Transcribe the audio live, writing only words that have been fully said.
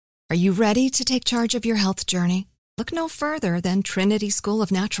Are you ready to take charge of your health journey? Look no further than Trinity School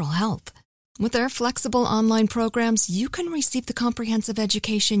of Natural Health. With their flexible online programs, you can receive the comprehensive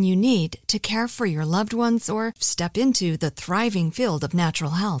education you need to care for your loved ones or step into the thriving field of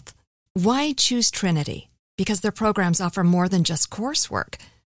natural health. Why choose Trinity? Because their programs offer more than just coursework.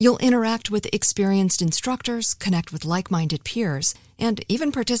 You'll interact with experienced instructors, connect with like-minded peers, and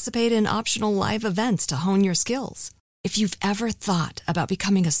even participate in optional live events to hone your skills. If you've ever thought about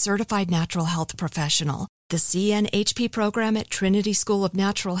becoming a certified natural health professional, the CNHP program at Trinity School of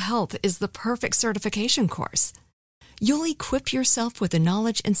Natural Health is the perfect certification course. You'll equip yourself with the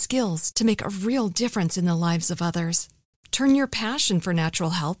knowledge and skills to make a real difference in the lives of others. Turn your passion for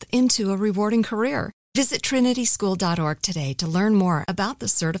natural health into a rewarding career. Visit trinityschool.org today to learn more about the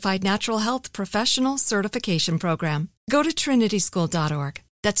Certified Natural Health Professional Certification Program. Go to trinityschool.org.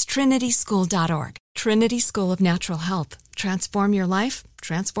 That's trinityschool.org. Trinity School of Natural Health. Transform your life,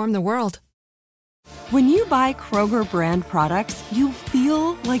 transform the world. When you buy Kroger brand products, you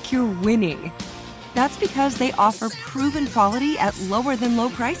feel like you're winning. That's because they offer proven quality at lower than low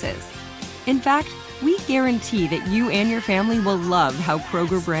prices. In fact, we guarantee that you and your family will love how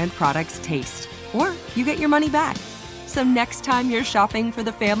Kroger brand products taste, or you get your money back. So next time you're shopping for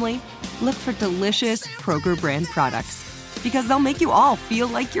the family, look for delicious Kroger brand products, because they'll make you all feel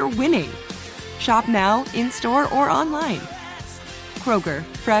like you're winning. Shop now, in-store, or online. Kroger,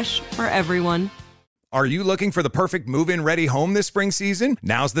 fresh for everyone. Are you looking for the perfect move-in ready home this spring season?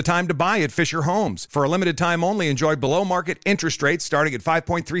 Now's the time to buy at Fisher Homes. For a limited time only, enjoy below-market interest rates starting at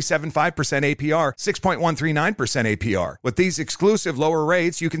 5.375% APR, 6.139% APR. With these exclusive lower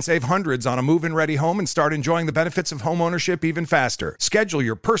rates, you can save hundreds on a move-in ready home and start enjoying the benefits of home ownership even faster. Schedule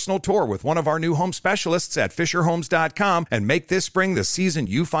your personal tour with one of our new home specialists at FisherHomes.com and make this spring the season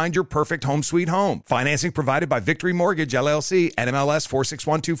you find your perfect home sweet home. Financing provided by Victory Mortgage, LLC, NMLS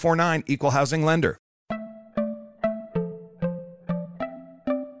 461249, Equal Housing Lender.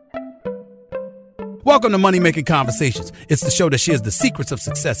 Welcome to Money Making Conversations. It's the show that shares the secrets of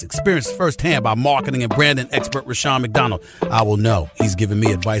success, experienced firsthand by marketing and branding expert Rushion McDonald. I will know he's given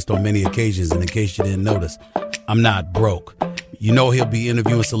me advice on many occasions, and in case you didn't notice, I'm not broke. You know he'll be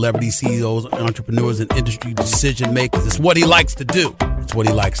interviewing celebrity CEOs, entrepreneurs, and industry decision makers. It's what he likes to do. It's what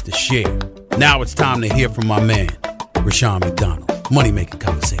he likes to share. Now it's time to hear from my man, Rushion McDonald. Money Making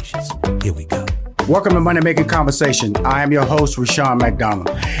Conversations. Here we go. Welcome to Money Making Conversation. I am your host, Rushion McDonald.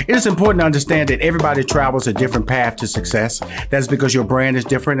 It is important to understand that everybody travels a different path to success. That's because your brand is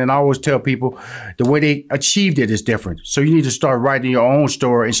different. And I always tell people the way they achieved it is different. So you need to start writing your own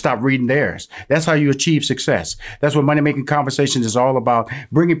story and stop reading theirs. That's how you achieve success. That's what Money Making Conversation is all about.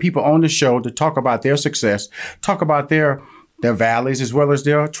 Bringing people on the show to talk about their success, talk about their valleys as well as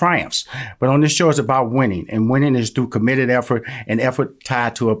their triumphs. But on this show, it's about winning. And winning is through committed effort and effort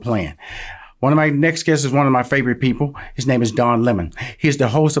tied to a plan. One of my next guests is one of my favorite people. His name is Don Lemon. He is the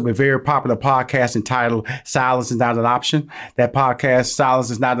host of a very popular podcast entitled Silence is Not an Option. That podcast,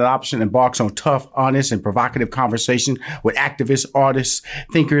 Silence is Not an Option, embarks on tough, honest, and provocative conversation with activists, artists,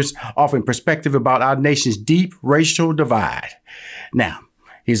 thinkers, offering perspective about our nation's deep racial divide. Now,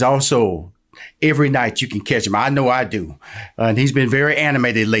 he's also every night you can catch him. I know I do. And he's been very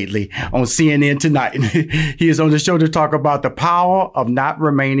animated lately on CNN Tonight. He is on the show to talk about the power of not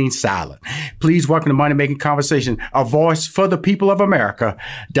remaining silent. Please welcome to Money Making Conversation, a voice for the people of America,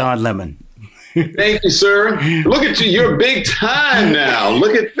 Don Lemon. Thank you, sir. Look at you. You're big time now.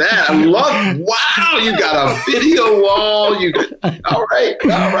 Look at that. I love, wow, you got a video wall. All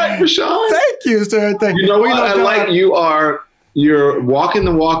right, Rushion. Thank you, sir. Thank you. You know what? I like you're walking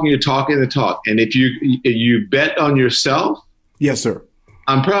the walk and you're talking the talk. And if you bet on yourself. Yes, sir.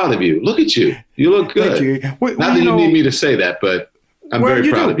 I'm proud of you. Look at you. You look good. Thank you. Not that you need me to say that, but I'm very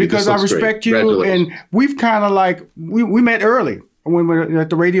proud of you. Because I respect you. And we've kind of like, we met early. When we were at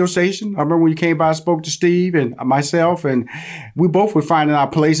the radio station. I remember when you came by, I spoke to Steve and myself, and we both were finding our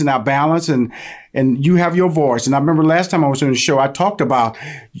place and our balance, and you have your voice. And I remember last time I was on the show, I talked about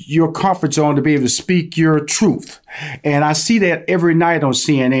your comfort zone to be able to speak your truth. And I see that every night on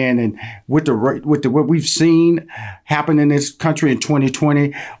CNN, and with what we've seen happen in this country in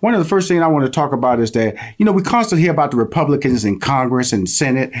 2020. One of the first things I want to talk about is that, we constantly hear about the Republicans in Congress and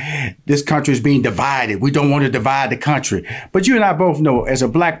Senate. This country is being divided. We don't want to divide the country. But you and I both know, as a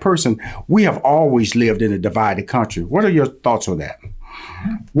black person, we have always lived in a divided country. What are your thoughts on that?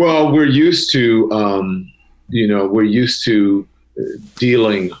 Well, we're used to,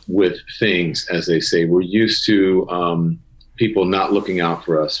 dealing with things, as they say. We're used to people not looking out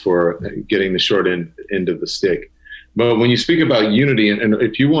for us, for getting the short end of the stick. But when you speak about unity, and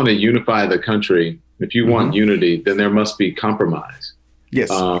if you want to unify the country, if you want unity, then there must be compromise. Yes.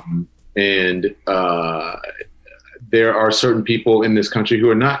 And there are certain people in this country who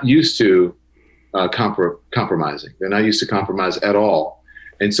are not used to compromising. They're not used to compromise at all.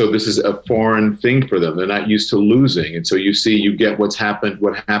 And so this is a foreign thing for them. They're not used to losing. And so you get what happened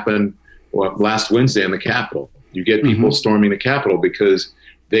last Wednesday in the Capitol. You get people storming the Capitol because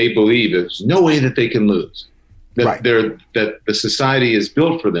they believe there's no way that they can lose. That the society is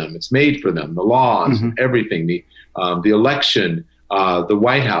built for them. It's made for them. The laws, everything, the election, the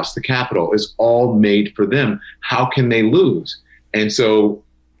White House, the Capitol is all made for them. How can they lose? And so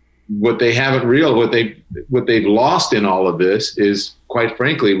what they haven't realized, what they've lost in all of this is, quite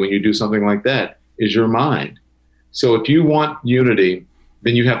frankly, when you do something like that, is your mind. So if you want unity,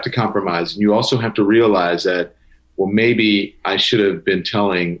 then you have to compromise. And you also have to realize that, well, maybe I should have been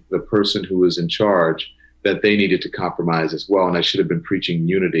telling the person who was in charge that they needed to compromise as well. And I should have been preaching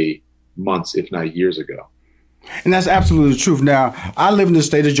unity months, if not years ago. And that's absolutely the truth. Now, I live in the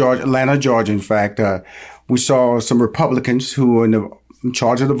state of Georgia, Atlanta, Georgia. In fact, we saw some Republicans who were in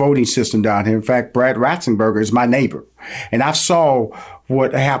charge of the voting system down here. In fact, Brad Ratzenberger is my neighbor. And I saw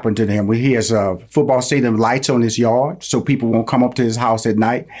what happened to him. He has a football stadium lights on his yard, so people won't come up to his house at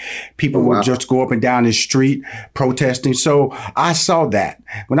night. People will just go up and down his street protesting. So I saw that.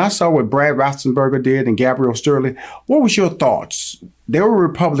 When I saw what Brad Ratzenberger did and Gabrielle Sterling, what was your thoughts? They were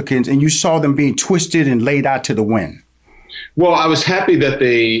Republicans, and you saw them being twisted and laid out to the wind. Well, I was happy that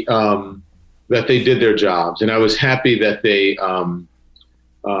they did their jobs, and I was happy that they,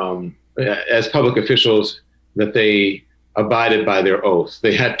 as public officials, that they abided by their oath.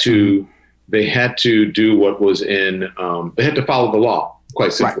 They had to do what was in. They had to follow the law,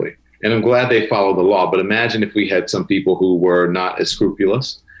 quite simply. Right. And I'm glad they followed the law. But imagine if we had some people who were not as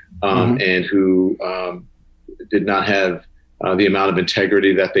scrupulous and who did not have the amount of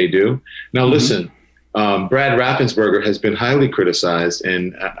integrity that they do. Now, listen, Brad Raffensperger has been highly criticized,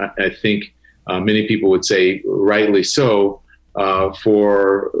 and I think many people would say rightly so,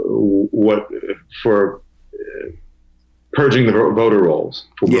 for purging the voter rolls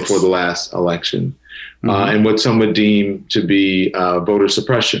before the last election, and what some would deem to be voter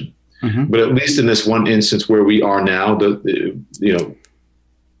suppression. But at least in this one instance where we are now,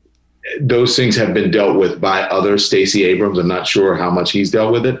 those things have been dealt with by other. Stacey Abrams, I'm not sure how much he's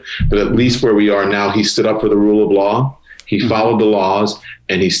dealt with it, but at least where we are now, he stood up for the rule of law. He followed the laws,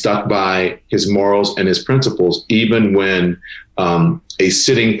 and he stuck by his morals and his principles, even when a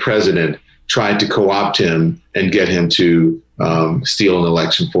sitting president tried to co-opt him and get him to steal an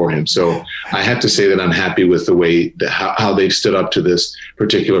election for him. So I have to say that I'm happy with the way how they've stood up to this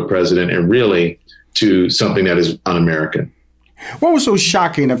particular president, and really to something that is un-American. What was so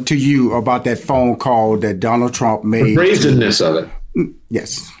shocking to you about that phone call that Donald Trump made? The brazenness of it.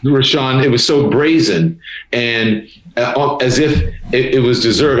 Yes. Rashawn, it was so brazen, and as if it was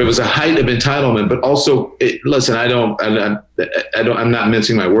deserved. It was a height of entitlement, but also, listen, I'm not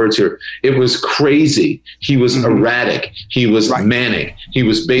mincing my words here. It was crazy. He was erratic. He was manic. He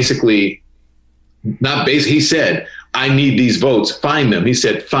was basically he said, I need these votes. Find them. He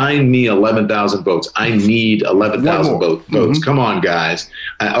said, find me 11,000 votes. I need 11,000 votes. Come on, guys.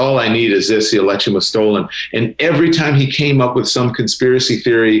 All I need is this. The election was stolen. And every time he came up with some conspiracy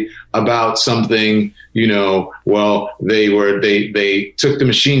theory about something, well, they took the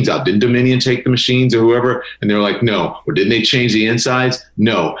machines out. Didn't Dominion take the machines or whoever? And they're like, no. Or didn't they change the insides?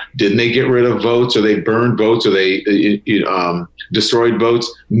 No. Didn't they get rid of votes, or they burned votes, or they destroyed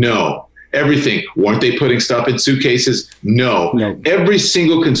votes? No. Everything. Weren't they putting stuff in suitcases? No. Every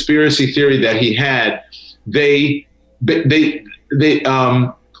single conspiracy theory that he had, they denounced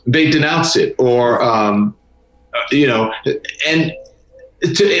it, or and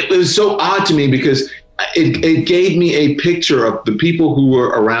it was so odd to me because it gave me a picture of the people who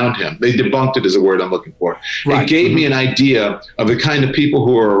were around him. They debunked it, is a word I'm looking for. Right. It gave me an idea of the kind of people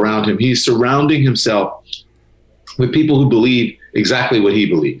who are around him. He's surrounding himself with people who believe exactly what he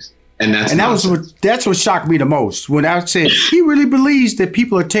believes. And that's what shocked me the most. When I said he really believes that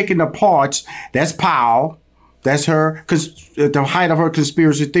people are taking the parts. That's Powell. That's her, the height of her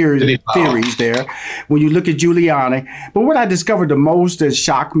conspiracy theories there. When you look at Giuliani. But what I discovered the most that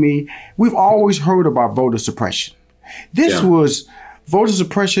shocked me, we've always heard about voter suppression. This was voter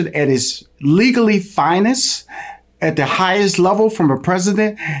suppression at its legally finest, at the highest level from a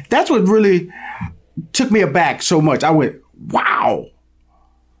president. That's what really took me aback so much. I went, wow.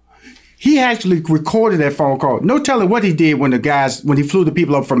 He actually recorded that phone call. No telling what he did when he flew the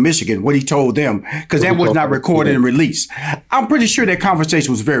people up from Michigan, what he told them, because that was not recorded and released. I'm pretty sure that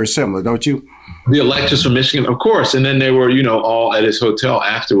conversation was very similar, don't you? The electors from Michigan, of course. And then they were, all at his hotel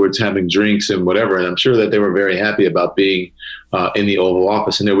afterwards having drinks and whatever. And I'm sure that they were very happy about being in the Oval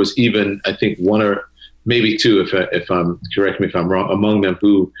Office. And there was even, I think, one or maybe two, if I'm correct me if I'm wrong, among them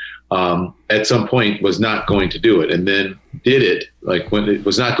who at some point was not going to do it and then did it, like when it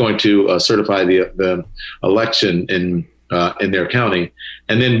was not going to certify the election in their county,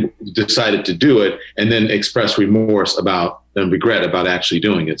 and then decided to do it and then expressed remorse about and regret about actually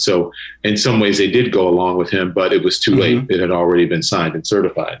doing it. So in some ways they did go along with him, but it was too late. It had already been signed and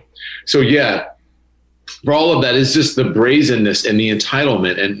certified. So yeah, for all of that is just the brazenness and the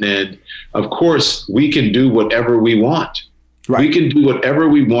entitlement. And of course we can do whatever we want. Right. We can do whatever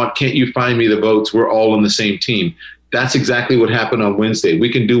we want. Can't you find me the votes? We're all on the same team. That's exactly what happened on Wednesday. We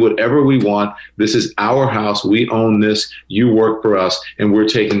can do whatever we want. This is our house. We own this. You work for us, and we're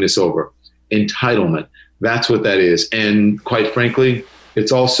taking this over. Entitlement. That's what that is. And quite frankly,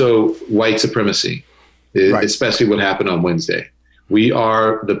 it's also white supremacy, especially what happened on Wednesday. We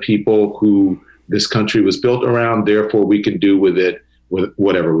are the people who this country was built around. Therefore, we can do with it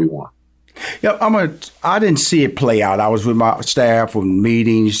whatever we want. Yeah, I didn't see it play out. I was with my staff on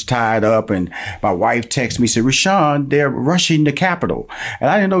meetings, tied up, and my wife texted me, said, Rushion, they're rushing the Capitol. And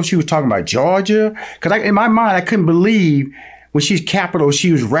I didn't know she was talking about Georgia. Because in my mind, I couldn't believe when she's Capitol,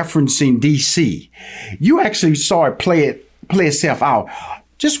 she was referencing D.C. You actually saw it play itself out.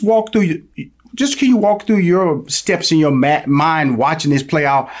 Can you walk through your steps in your mind watching this play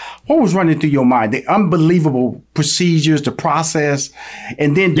out? What was running through your mind? The unbelievable procedures, the process,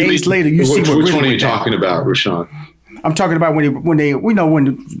 and then days later you see what really Which one are you talking about, Rushion? I'm talking about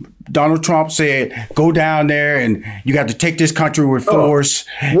when Donald Trump said, "Go down there and you got to take this country with force."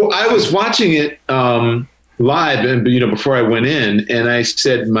 Well, I was watching it live, and before I went in, and I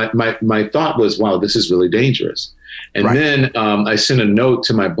said my thought was, "Wow, this is really dangerous." And then I sent a note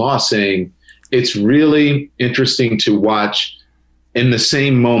to my boss saying, it's really interesting to watch. In the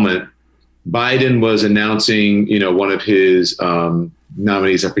same moment, Biden was announcing, one of his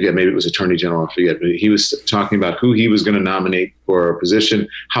nominees. I forget, maybe it was Attorney General. I forget, but he was talking about who he was going to nominate for a position,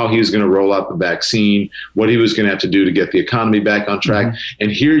 how he was going to roll out the vaccine, what he was going to have to do to get the economy back on track. Mm-hmm.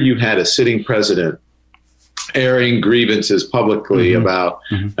 And here you had a sitting president airing grievances publicly about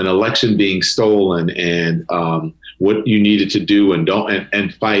an election being stolen and what you needed to do and don't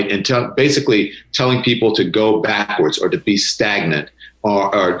and fight and basically telling people to go backwards or to be stagnant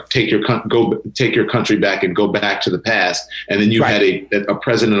or take your country back and go back to the past. And then you had a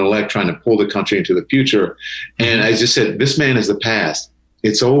president-elect trying to pull the country into the future. And I just said, this man is the past.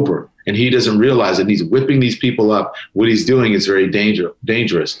 It's over. And he doesn't realize that he's whipping these people up. What he's doing is very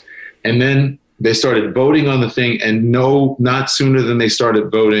dangerous. And then they started voting on the thing, and no, not sooner than they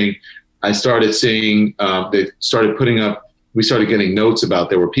started voting, I started seeing, we started getting notes about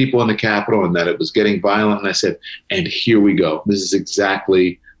there were people in the Capitol and that it was getting violent. And I said, and here we go. This is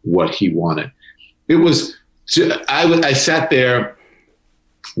exactly what he wanted. It was, I sat there,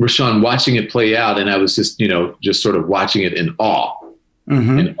 Rushion, watching it play out, and I was just sort of watching it in awe.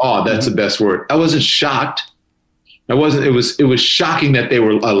 In awe, that's the best word. I wasn't shocked. It was shocking that they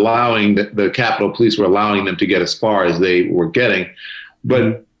were allowing, the Capitol Police were allowing them to get as far as they were getting.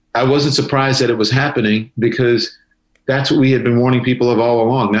 But I wasn't surprised that it was happening, because that's what we had been warning people of all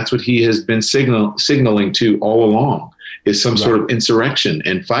along. That's what he has been signaling to all along, is some sort of insurrection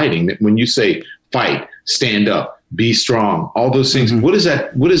and fighting. That when you say fight, stand up, be strong, all those things, what does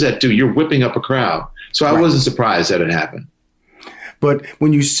that do? You're whipping up a crowd. So I wasn't surprised that it happened. But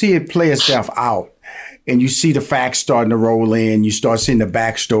when you see it play itself out, and you see the facts starting to roll in, you start seeing the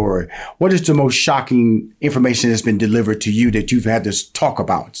backstory, what is the most shocking information that's been delivered to you that you've had to talk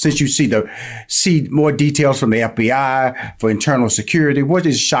about? Since you see more details from the FBI for internal security, what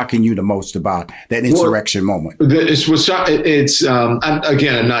is shocking you the most about that insurrection moment? I'm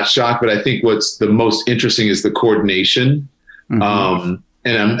not shocked, but I think what's the most interesting is the coordination.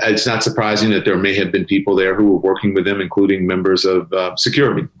 And it's not surprising that there may have been people there who were working with them, including members of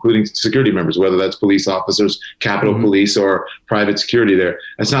security, including security members, whether that's police officers, Capitol Police, or private security there.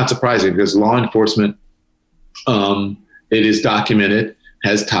 It's not surprising, because law enforcement, it is documented,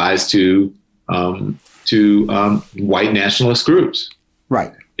 has ties to white nationalist groups.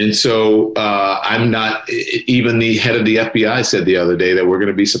 Right. And so even the head of the FBI said the other day that we're going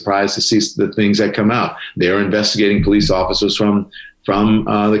to be surprised to see the things that come out. They're investigating police officers from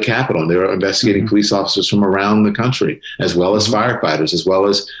the Capitol. They were investigating police officers from around the country, as well as firefighters, as well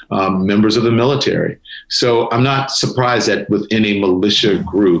as members of the military. So I'm not surprised that within a militia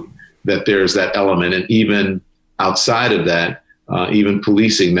group that there's that element. And even outside of that, even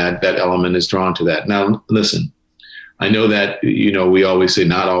policing, that element is drawn to that. Now, listen, I know that, we always say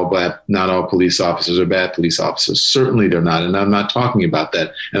not all police officers are bad police officers. Certainly they're not. And I'm not talking about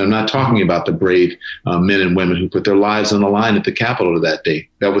that. And I'm not talking about the brave men and women who put their lives on the line at the Capitol that day.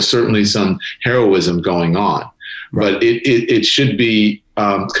 That was certainly some heroism going on. Right. But it should be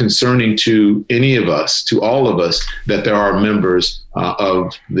concerning to any of us, to all of us, that there are members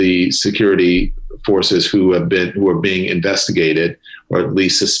of the security forces who are being investigated, or at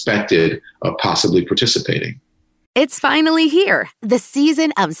least suspected of possibly participating. It's finally here, the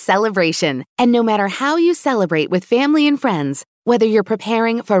season of celebration. And no matter how you celebrate with family and friends, whether you're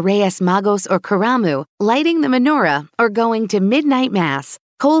preparing for Reyes Magos or Karamu, lighting the menorah, or going to midnight mass,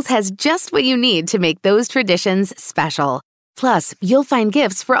 Kohl's has just what you need to make those traditions special. Plus, you'll find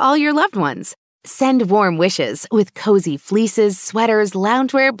gifts for all your loved ones. Send warm wishes with cozy fleeces, sweaters,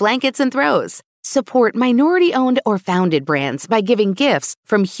 loungewear, blankets, and throws. Support minority-owned or founded brands by giving gifts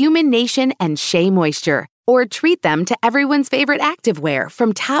from Human Nation and Shea Moisture. Or treat them to everyone's favorite activewear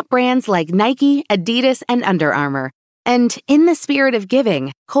from top brands like Nike, Adidas, and Under Armour. And in the spirit of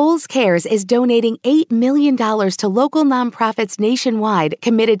giving, Kohl's Cares is donating $8 million to local nonprofits nationwide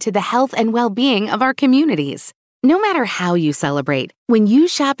committed to the health and well-being of our communities. No matter how you celebrate, when you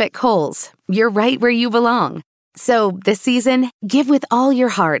shop at Kohl's, you're right where you belong. So this season, give with all your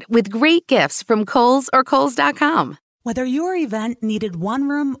heart with great gifts from Kohl's or Kohls.com. Whether your event needed one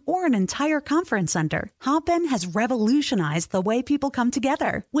room or an entire conference center, Hopin has revolutionized the way people come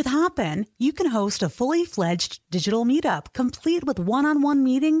together. With Hopin, you can host a fully fledged digital meetup, complete with one-on-one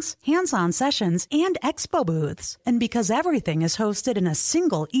meetings, hands-on sessions, and expo booths. And because everything is hosted in a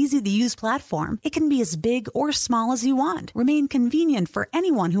single, easy-to-use platform, it can be as big or small as you want, remain convenient for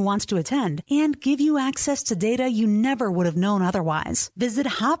anyone who wants to attend, and give you access to data you never would have known otherwise. Visit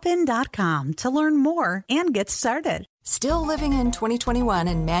hopin.com to learn more and get started. Still living in 2021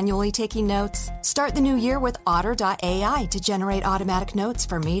 and manually taking notes? Start the new year with Otter.ai to generate automatic notes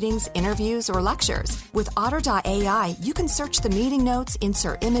for meetings, interviews, or lectures. With Otter.ai, you can search the meeting notes,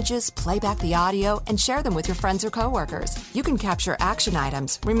 insert images, play back the audio, and share them with your friends or coworkers. You can capture action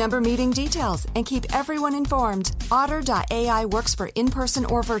items, remember meeting details, and keep everyone informed. Otter.ai works for in-person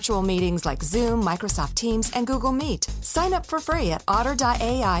or virtual meetings like Zoom, Microsoft Teams, and Google Meet. Sign up for free at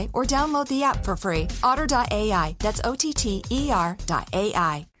Otter.ai or download the app for free. Otter.ai, that's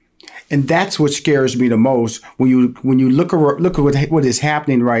OTTER.ai. And that's what scares me the most when you look at what is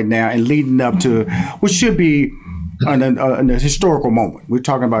happening right now and leading up to what should be an historical moment. We're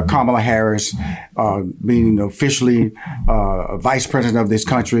talking about Kamala Harris being officially vice president of this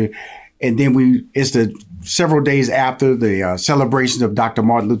country, and then it's the several days after the celebration of Dr.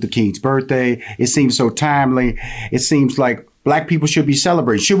 Martin Luther King's birthday. It seems so timely. It seems like Black people should be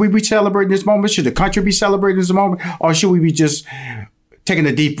celebrating. Should we be celebrating this moment? Should the country be celebrating this moment? Or should we be just taking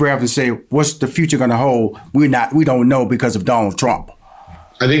a deep breath and say, what's the future going to hold? We don't know because of Donald Trump.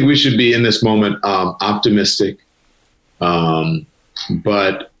 I think we should be in this moment optimistic,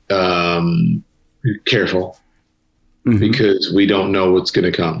 but careful, because we don't know what's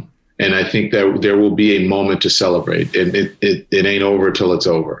going to come. And I think that there will be a moment to celebrate, and it ain't over till it's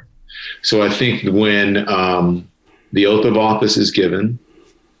over. So I think when the oath of office is given,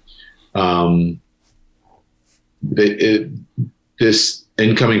 this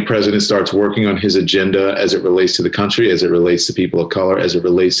incoming president starts working on his agenda as it relates to the country, as it relates to people of color, as it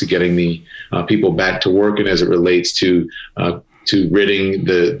relates to getting the people back to work, and as it relates to ridding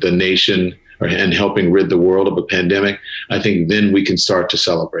the nation and helping rid the world of a pandemic. I think then we can start to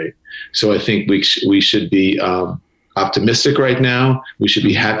celebrate. So I think we should be optimistic right now. We should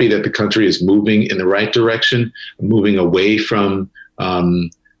be happy that the country is moving in the right direction, moving away from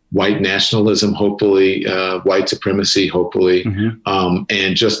white nationalism, hopefully, white supremacy, hopefully,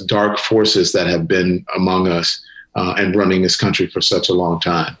 and just dark forces that have been among us and running this country for such a long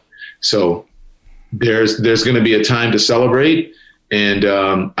time. So there's going to be a time to celebrate, and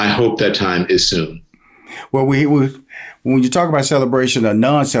I hope that time is soon. Well, when you talk about celebration or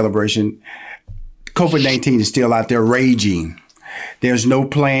non-celebration, COVID-19 is still out there raging. There's no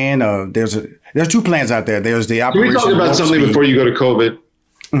plan. There's two plans out there. There's the operation. Can we talk about something before you go to COVID?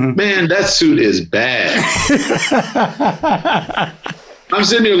 Man, that suit is bad. I'm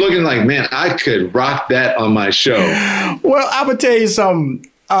sitting here looking like, man, I could rock that on my show. Well, I'm gonna tell you something.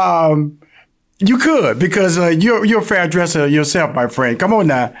 You could, because you're a fair dresser yourself, my friend. Come on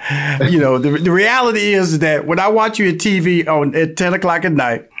now. You know, the reality is that when I watch you at TV at 10 o'clock at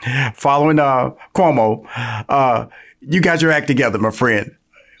night, following Cuomo, you got your act together, my friend.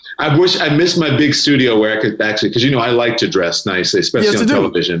 I wish I missed my big studio where I could actually, because, I like to dress nicely, especially on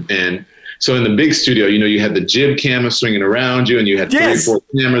television. And So in the big studio, you had the jib camera swinging around you, and you had 3 or 4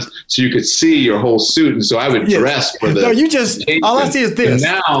 cameras, so you could see your whole suit. And so I would dress for the. No, you just all I see is this.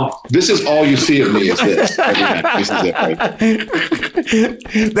 And now this is all you see of me is this. This is it. Right?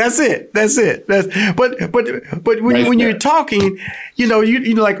 That's it. But when you're talking,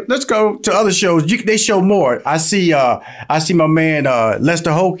 you like, let's go to other shows. They show more. I see my man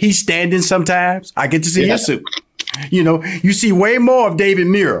Lester Holt. He's standing sometimes. I get to see his suit. You see way more of David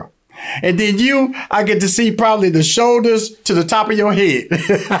Muir. And then I get to see probably the shoulders to the top of your head.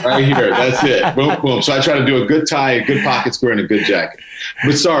 Right here. That's it. Boom, boom. So I try to do a good tie, a good pocket square, and a good jacket.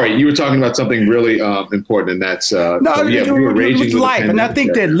 But sorry, you were talking about something really important, and that's we were raging with life. And I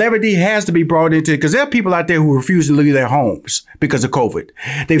think that levity has to be brought into it, because there are people out there who refuse to leave their homes because of COVID.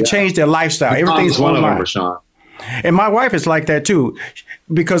 They've changed their lifestyle. Everything's one of them, online. Rashawn. And my wife is like that too,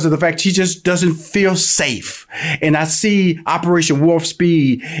 because of the fact she just doesn't feel safe. And I see Operation Warp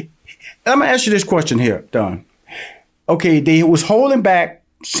Speed. I'm going to ask you this question here, Don. Okay, they was holding back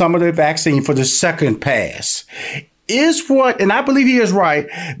some of the vaccine for the second pass. And I believe he is right,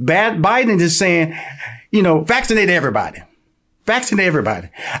 Biden is saying, vaccinate everybody. Vaccinate everybody.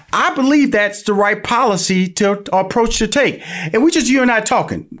 I believe that's the right policy approach to take. And you and I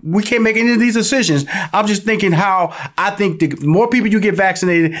talking. We can't make any of these decisions. I'm just thinking how I think the more people you get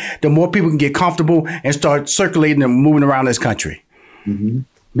vaccinated, the more people can get comfortable and start circulating and moving around this country. Mm-hmm.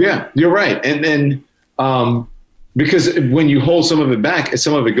 Yeah, you're right. And then because when you hold some of it back,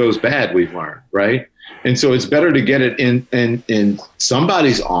 some of it goes bad, we've learned, right? And so it's better to get it in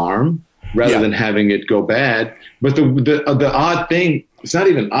somebody's arm rather than having it go bad. But the odd thing, it's not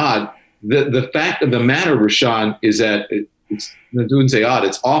even odd. The fact of the matter, Rashawn, is that I wouldn't say odd,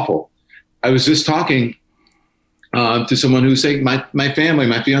 it's awful. I was just talking to someone who's saying my family,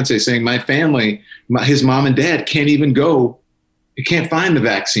 my fiance is saying my family, his mom and dad can't even go. You can't find the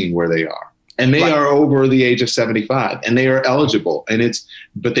vaccine where they are. And they are over the age of 75 and they are eligible,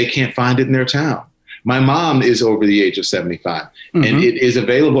 but they can't find it in their town. My mom is over the age of 75 and it is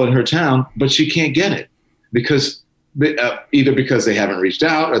available in her town, but she can't get it because either because they haven't reached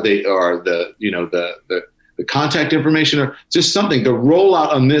out or the contact information or just something. The rollout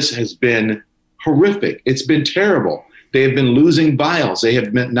on this has been horrific. It's been terrible. They have been losing vials. They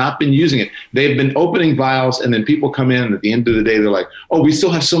have not been using it. They've been opening vials, and then people come in, and at the end of the day, they're like, "Oh, we still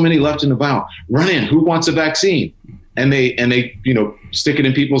have so many left in the vial. Run in. Who wants a vaccine?" And they stick it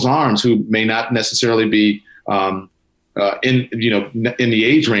in people's arms who may not necessarily be in the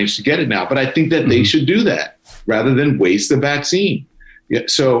age range to get it now. But I think that they should do that rather than waste the vaccine. Yeah,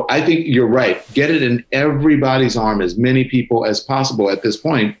 so I think you're right. Get it in everybody's arm, as many people as possible at this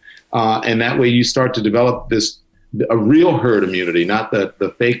point, and that way you start to develop a real herd immunity, not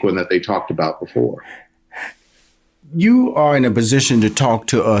the fake one that they talked about before. You are in a position to talk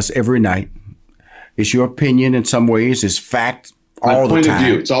to us every night. It's your opinion in some ways. It's fact all the time. My point of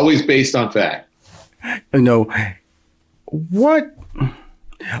view. It's always based on fact. What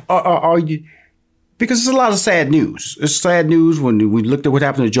are you? Because there's a lot of sad news. It's sad news when we looked at what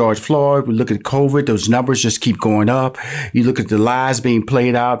happened to George Floyd. We look at COVID. Those numbers just keep going up. You look at the lies being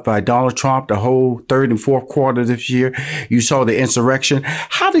played out by Donald Trump the whole third and fourth quarter this year. You saw the insurrection.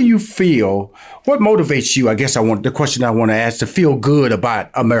 How do you feel? What motivates you? I guess the question I want to ask, to feel good about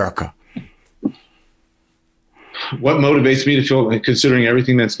America. What motivates me to feel, considering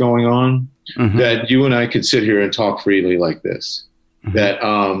everything that's going on, that you and I could sit here and talk freely like this. That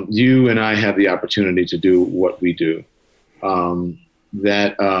you and I have the opportunity to do what we do,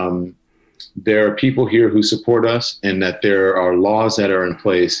 that there are people here who support us, and that there are laws that are in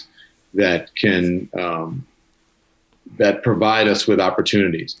place that can that provide us with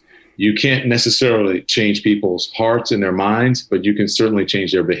opportunities. You can't necessarily change people's hearts and their minds, but you can certainly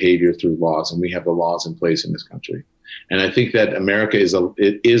change their behavior through laws, and we have the laws in place in this country. And I think that America is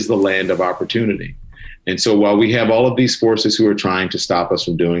the land of opportunity. And so while we have all of these forces who are trying to stop us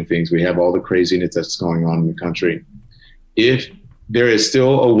from doing things, we have all the craziness that's going on in the country. If there is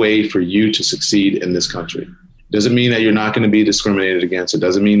still a way for you to succeed in this country, doesn't mean that you're not going to be discriminated against. It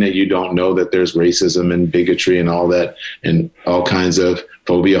doesn't mean that you don't know that there's racism and bigotry and all that, and all kinds of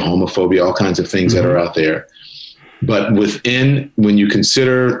phobia, homophobia, all kinds of things that are out there. But when you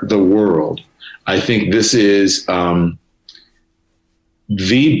consider the world, I think this is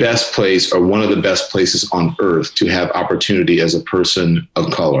the best place, or one of the best places on earth, to have opportunity as a person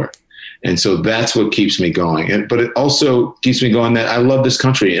of color. And so that's what keeps me going. But it also keeps me going that I love this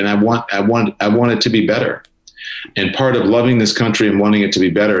country, and I want it to be better. And part of loving this country and wanting it to be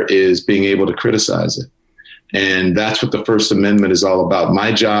better is being able to criticize it. And that's what the First Amendment is all about.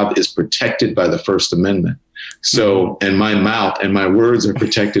 My job is protected by the First Amendment. So, and my mouth and my words are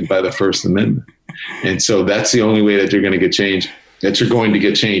protected by the First Amendment. And so that's the only way that you're going to get change,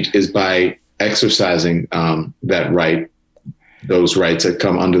 is by exercising that right, those rights that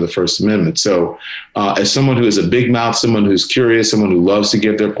come under the First Amendment. So as someone who is a big mouth, someone who's curious, someone who loves to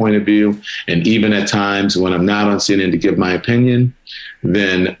give their point of view, and even at times when I'm not on CNN to give my opinion,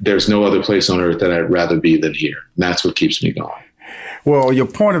 then there's no other place on earth that I'd rather be than here. And that's what keeps me going. Well, your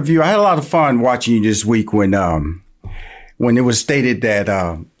point of view, I had a lot of fun watching you this week when it was stated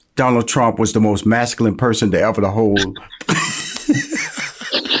that Donald Trump was the most masculine person to ever to hold.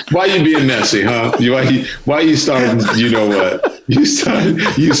 Why you being messy, huh? Why you starting, you know what? You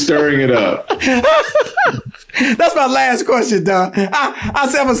stirring it up. That's my last question, Don. I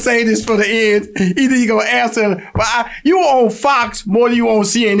said I'm going to say this for the end. Either you're going to answer, but you were on Fox more than you were on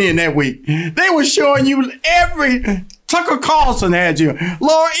CNN that week. They were showing you Tucker Carlson had you,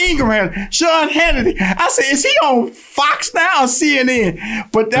 Laura Ingraham, Sean Hannity. I said, is he on Fox now or CNN?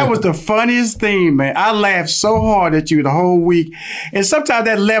 But that was the funniest thing, man. I laughed so hard at you the whole week. And sometimes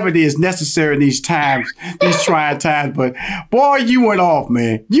that levity is necessary in these times, these trying times. But boy, you went off,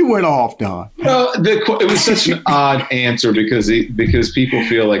 man. You went off, Don. Well, it was such an odd answer because people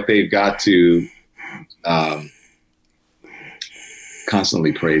feel like they've got to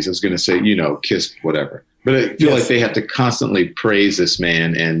constantly praise. I was going to say, kiss whatever. But I feel like they have to constantly praise this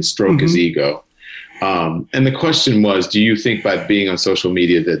man and stroke his ego. And the question was, do you think by being on social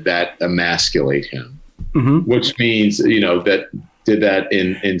media that emasculate him? Which means, that did that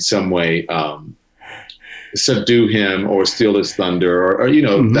in some way subdue him or steal his thunder or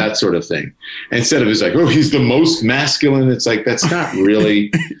that sort of thing. Instead of it's like, oh, he's the most masculine. It's like, that's not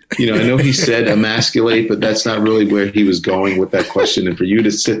really, I know he said emasculate, but that's not really where he was going with that question. And for you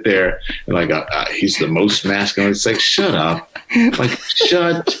to sit there and like, he's the most masculine. It's like, shut up.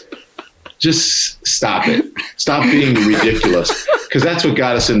 Just stop it. Stop being ridiculous. Because that's what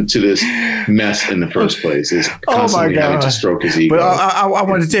got us into this mess in the first place, is constantly having to stroke his ego. But I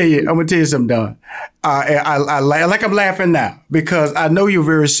want to tell you something, Don. I like I'm laughing now because I know you're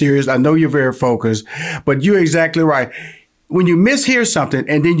very serious. I know you're very focused, but you're exactly right. When you mishear something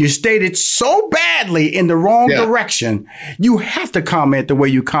and then you state it so badly in the wrong direction, you have to comment the way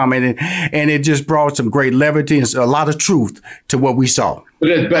you commented, and it just brought some great levity and a lot of truth to what we saw.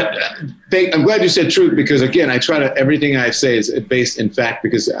 But I'm glad you said truth because, again, I try to, everything I say is based in fact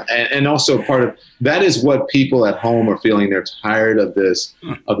because, and also part of, that is what people at home are feeling. They're tired of this,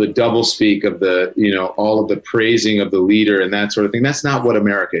 of the double speak, of the, all of the praising of the leader and that sort of thing. That's not what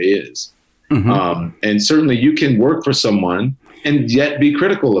America is. And certainly you can work for someone and yet be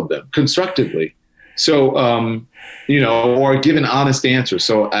critical of them constructively. So, or give an honest answer.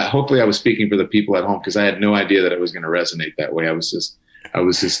 So hopefully I was speaking for the people at home because I had no idea that it was going to resonate that way. I was just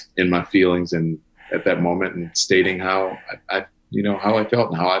in my feelings and at that moment and stating how I felt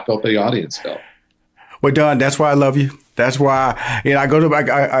and how I felt the audience felt. Well, Don, that's why I love you. That's why,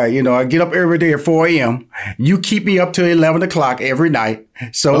 I get up every day at 4 a.m. You keep me up till 11 o'clock every night.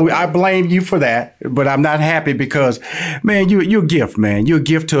 So I blame you for that, but I'm not happy because, man, you're a gift, man. You're a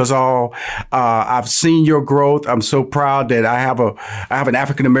gift to us all. I've seen your growth. I'm so proud that I have an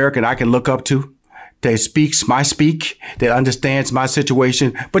African-American I can look up to, that speaks my speak, that understands my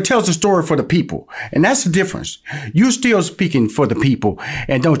situation, but tells the story for the people. And that's the difference. You're still speaking for the people,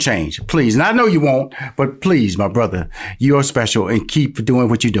 and don't change, please. And I know you won't, but please, my brother, you're special, and keep doing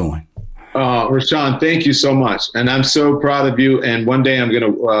what you're doing. Rushion, thank you so much. And I'm so proud of you. And one day I'm going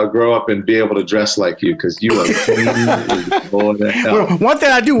to grow up and be able to dress like you because you are clean. Well, one thing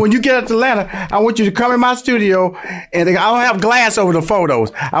I do, when you get to Atlanta, I want you to come in my studio, and I don't have glass over the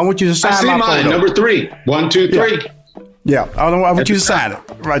photos. I want you to sign my photo. Number 3. 1, 2, 3. Yeah. I want you to sign it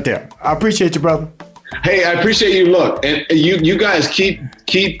right there. I appreciate you, brother. Hey, I appreciate you. Look, and you guys keep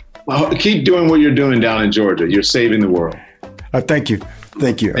doing what you're doing down in Georgia. You're saving the world. Thank you.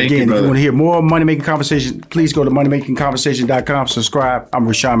 Thank you. Again, if you want to hear more Money Making Conversation, please go to moneymakingconversation.com. Subscribe. I'm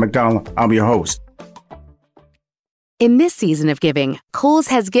Rushion McDonald. I'm your host. In this season of giving, Kohl's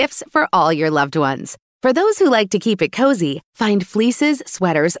has gifts for all your loved ones. For those who like to keep it cozy, find fleeces,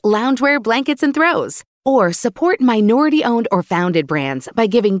 sweaters, loungewear, blankets, and throws. Or support minority-owned or founded brands by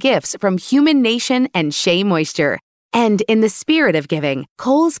giving gifts from Human Nation and Shea Moisture. And in the spirit of giving,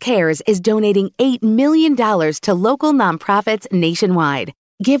 Kohl's Cares is donating $8 million to local nonprofits nationwide.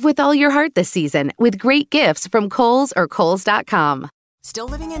 Give with all your heart this season with great gifts from Kohl's or Kohls.com. Still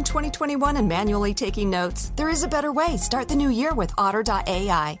living in 2021 and manually taking notes? There is a better way. Start the new year with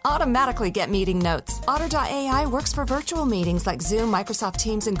Otter.ai. Automatically get meeting notes. Otter.ai works for virtual meetings like Zoom, Microsoft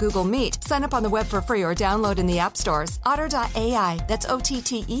Teams, and Google Meet. Sign up on the web for free or download in the app stores. Otter.ai. That's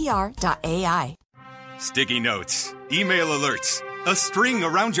OTTER.ai. Sticky notes, email alerts, a string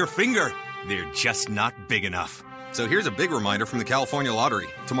around your finger. They're just not big enough. So here's a big reminder from the California Lottery.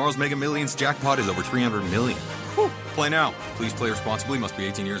 Tomorrow's Mega Millions jackpot is over $300 million. Whew. Play now. Please play responsibly. Must be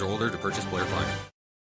 18 years or older to purchase player prime.